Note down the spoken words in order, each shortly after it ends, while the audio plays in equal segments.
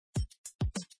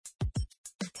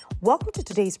Welcome to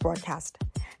today's broadcast.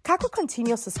 Kako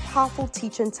continues his powerful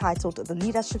teaching titled The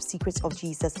Leadership Secrets of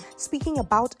Jesus, speaking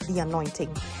about the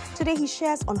anointing. Today he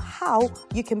shares on how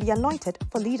you can be anointed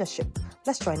for leadership.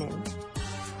 Let's join in.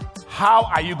 How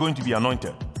are you going to be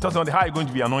anointed? Tell somebody, how are you going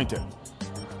to be anointed?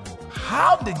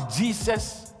 How did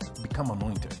Jesus become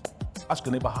anointed? Ask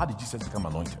your neighbor, how did Jesus become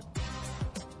anointed?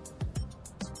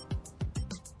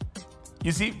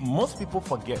 You see, most people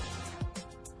forget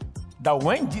that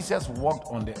when Jesus walked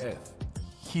on the earth,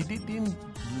 he didn't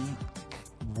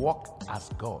walk as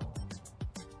God.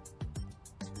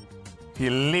 He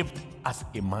lived as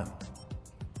a man.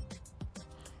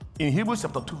 In Hebrews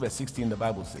chapter 2 verse 16, the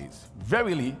Bible says,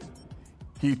 verily,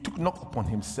 he took not upon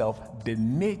himself the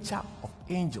nature of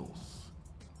angels.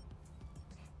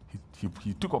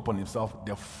 He took upon himself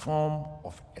the form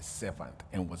of a servant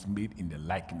and was made in the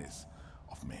likeness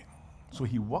of men. So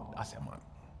he walked as a man.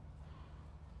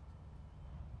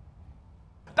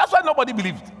 That's why nobody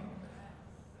believed.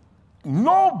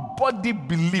 Nobody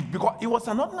believed because he was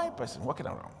an ordinary person walking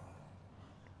around.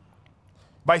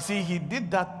 But see, he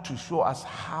did that to show us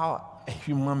how a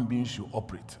human being should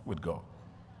operate with God.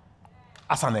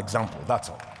 As an example, that's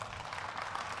all.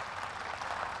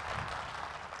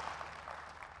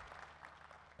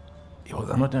 He was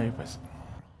an ordinary person.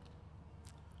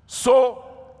 So,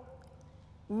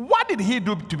 what did he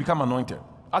do to become anointed?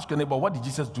 Ask your neighbor, what did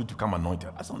Jesus do to become anointed?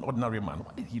 As an ordinary man,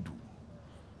 what did he do?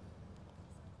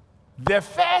 The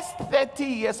first 30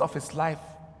 years of his life,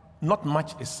 not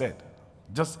much is said.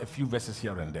 Just a few verses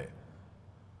here and there.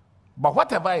 But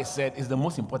whatever is said is the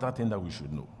most important thing that we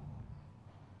should know.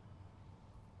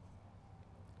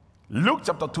 Luke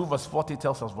chapter 2 verse 40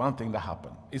 tells us one thing that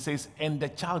happened. It says, and the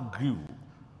child grew,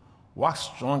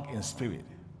 waxed strong in spirit,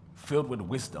 filled with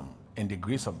wisdom, and the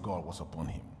grace of God was upon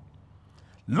him.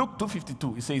 Luke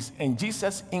 2:52, it says, and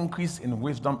Jesus increased in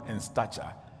wisdom and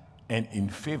stature and in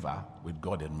favor with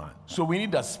God and man. So we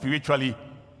need that spiritually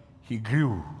he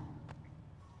grew.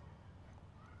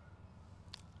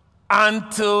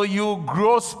 Until you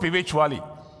grow spiritually,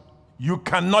 you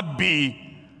cannot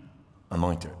be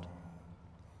anointed.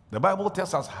 The Bible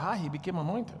tells us how he became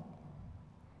anointed.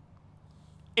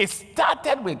 It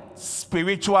started with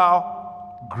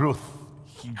spiritual growth.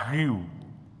 He grew.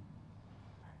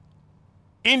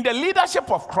 In the leadership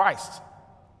of Christ,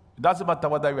 it doesn't matter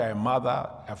whether you are a mother,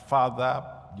 a father,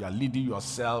 you are leading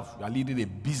yourself, you are leading a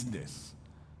business.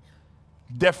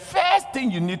 The first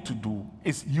thing you need to do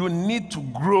is you need to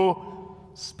grow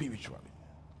spiritually.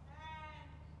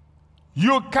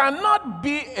 You cannot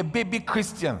be a baby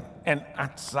Christian and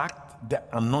attract the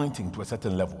anointing to a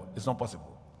certain level. It's not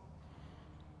possible.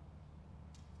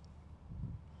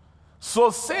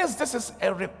 So since this is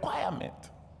a requirement,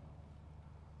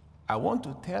 I want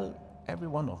to tell every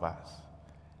one of us,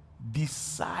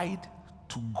 decide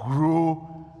to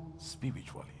grow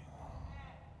spiritually.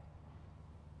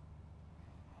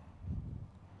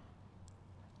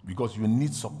 Because you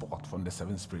need support from the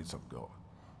seven spirits of God.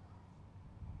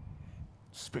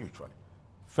 Spiritually.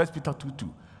 1 Peter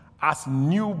 2:2. As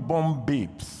newborn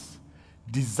babes,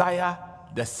 desire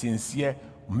the sincere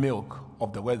milk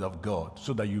of the word of God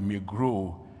so that you may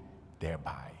grow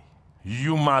thereby.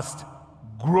 You must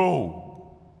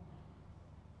grow.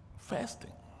 First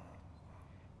thing.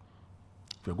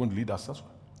 If you're going to lead ourselves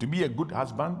well, to be a good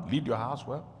husband, lead your house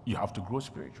well, you have to grow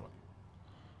spiritually.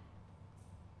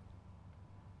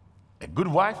 A good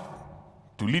wife,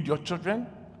 to lead your children,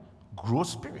 grow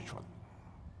spiritually.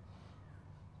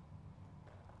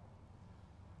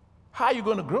 How are you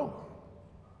going to grow?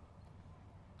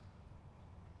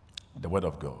 The word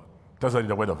of God. That's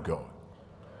the word of God.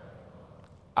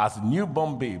 As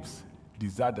newborn babes,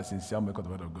 desire the sincere milk of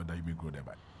the word of God that you may grow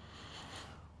thereby.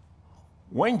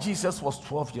 When Jesus was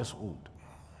 12 years old,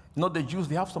 the Jews,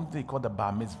 they have something they call the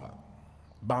bar mitzvah.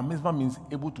 Bar mitzvah means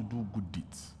able to do good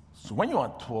deeds. So when you are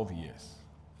 12 years,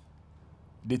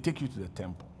 they take you to the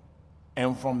temple.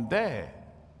 And from there,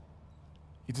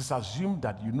 it is assumed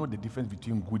that you know the difference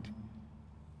between good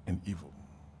and evil.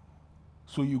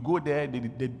 So you go there, they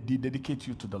dedicate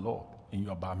you to the Lord in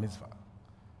your bar mitzvah.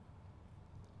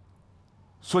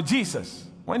 So Jesus,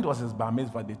 when it was his bar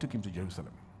mitzvah, they took him to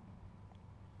Jerusalem.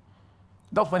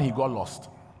 That's when he got lost.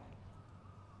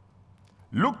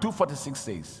 Luke 2:46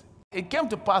 says, it came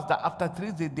to pass that after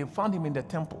 3 days, they found him in the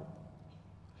temple,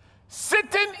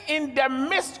 sitting in the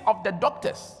midst of the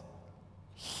doctors,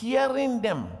 hearing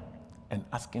them and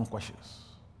asking questions.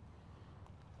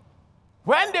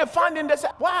 When they found him, they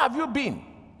said, where have you been?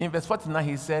 In verse 49,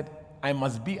 he said, I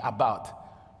must be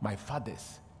about my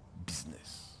father's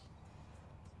business.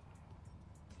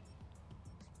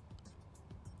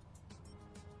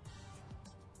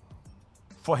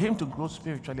 For him to grow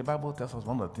spiritually, the Bible tells us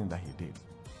one of the things that he did.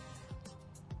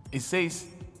 It says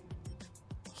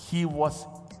he was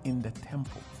in the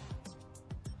temple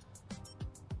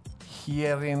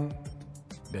hearing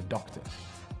the doctors.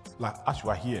 Like as you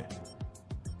are here,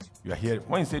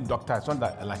 when you say doctor, it's not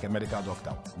that like a medical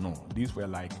doctor. No, these were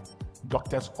like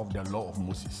doctors of the law of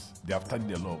Moses. They have studied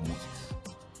the law of Moses,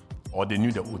 or they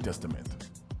knew the Old Testament.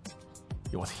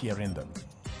 He was hearing them.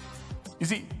 You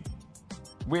see,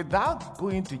 without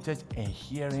going to church and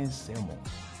hearing sermons,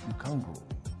 you can't grow.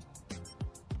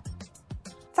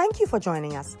 Thank you for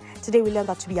joining us. Today we learned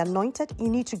that to be anointed, you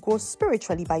need to grow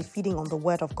spiritually by feeding on the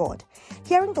Word of God.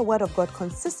 Hearing the Word of God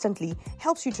consistently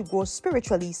helps you to grow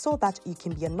spiritually so that you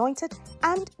can be anointed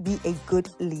and be a good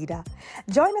leader.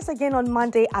 Join us again on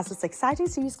Monday as this exciting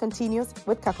series continues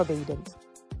with Kakwa.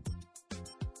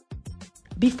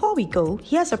 Before we go,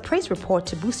 here's a praise report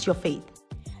to boost your faith.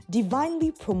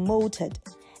 Divinely promoted.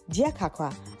 Dear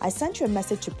Kakwa, I sent you a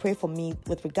message to pray for me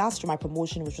with regards to my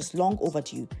promotion, which was long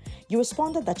overdue. You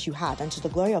responded that you had, and to the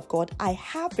glory of God, I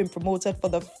have been promoted for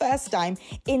the first time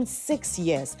in 6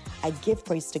 years. I give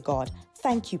praise to God.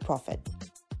 Thank you, Prophet.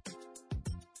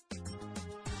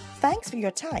 Thanks for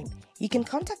your time. You can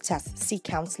contact us, seek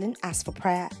counseling, ask for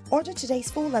prayer, order today's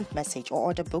full-length message, or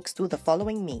order books through the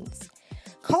following means.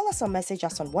 Call us or message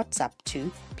us on WhatsApp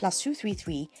to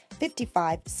 +233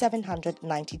 55 700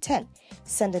 9010.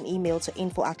 Send an email to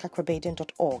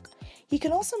info@kakrabaden.org. You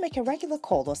can also make a regular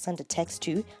call or send a text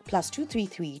to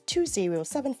 +233 20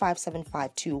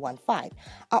 7575 215.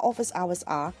 Our office hours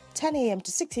are 10 a.m.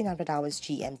 to 1600 hours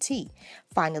GMT.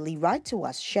 Finally, write to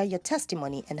us, share your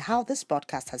testimony and how this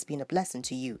broadcast has been a blessing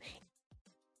to you.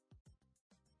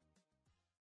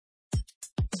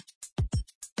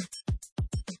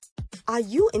 Are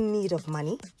you in need of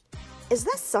money? Is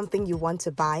there something you want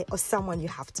to buy or someone you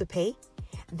have to pay?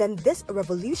 Then this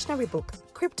revolutionary book,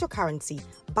 Cryptocurrency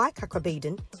by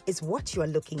Kakwa, is what you are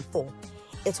looking for.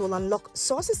 It will unlock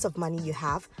sources of money you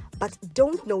have but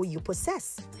don't know you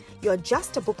possess. You're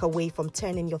just a book away from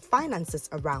turning your finances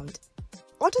around.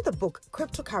 Order the book,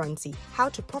 Cryptocurrency, How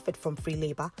to Profit from Free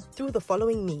Labor, through the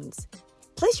following means.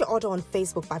 Place your order on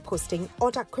Facebook by posting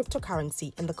Order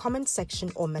Cryptocurrency in the comment section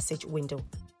or message window.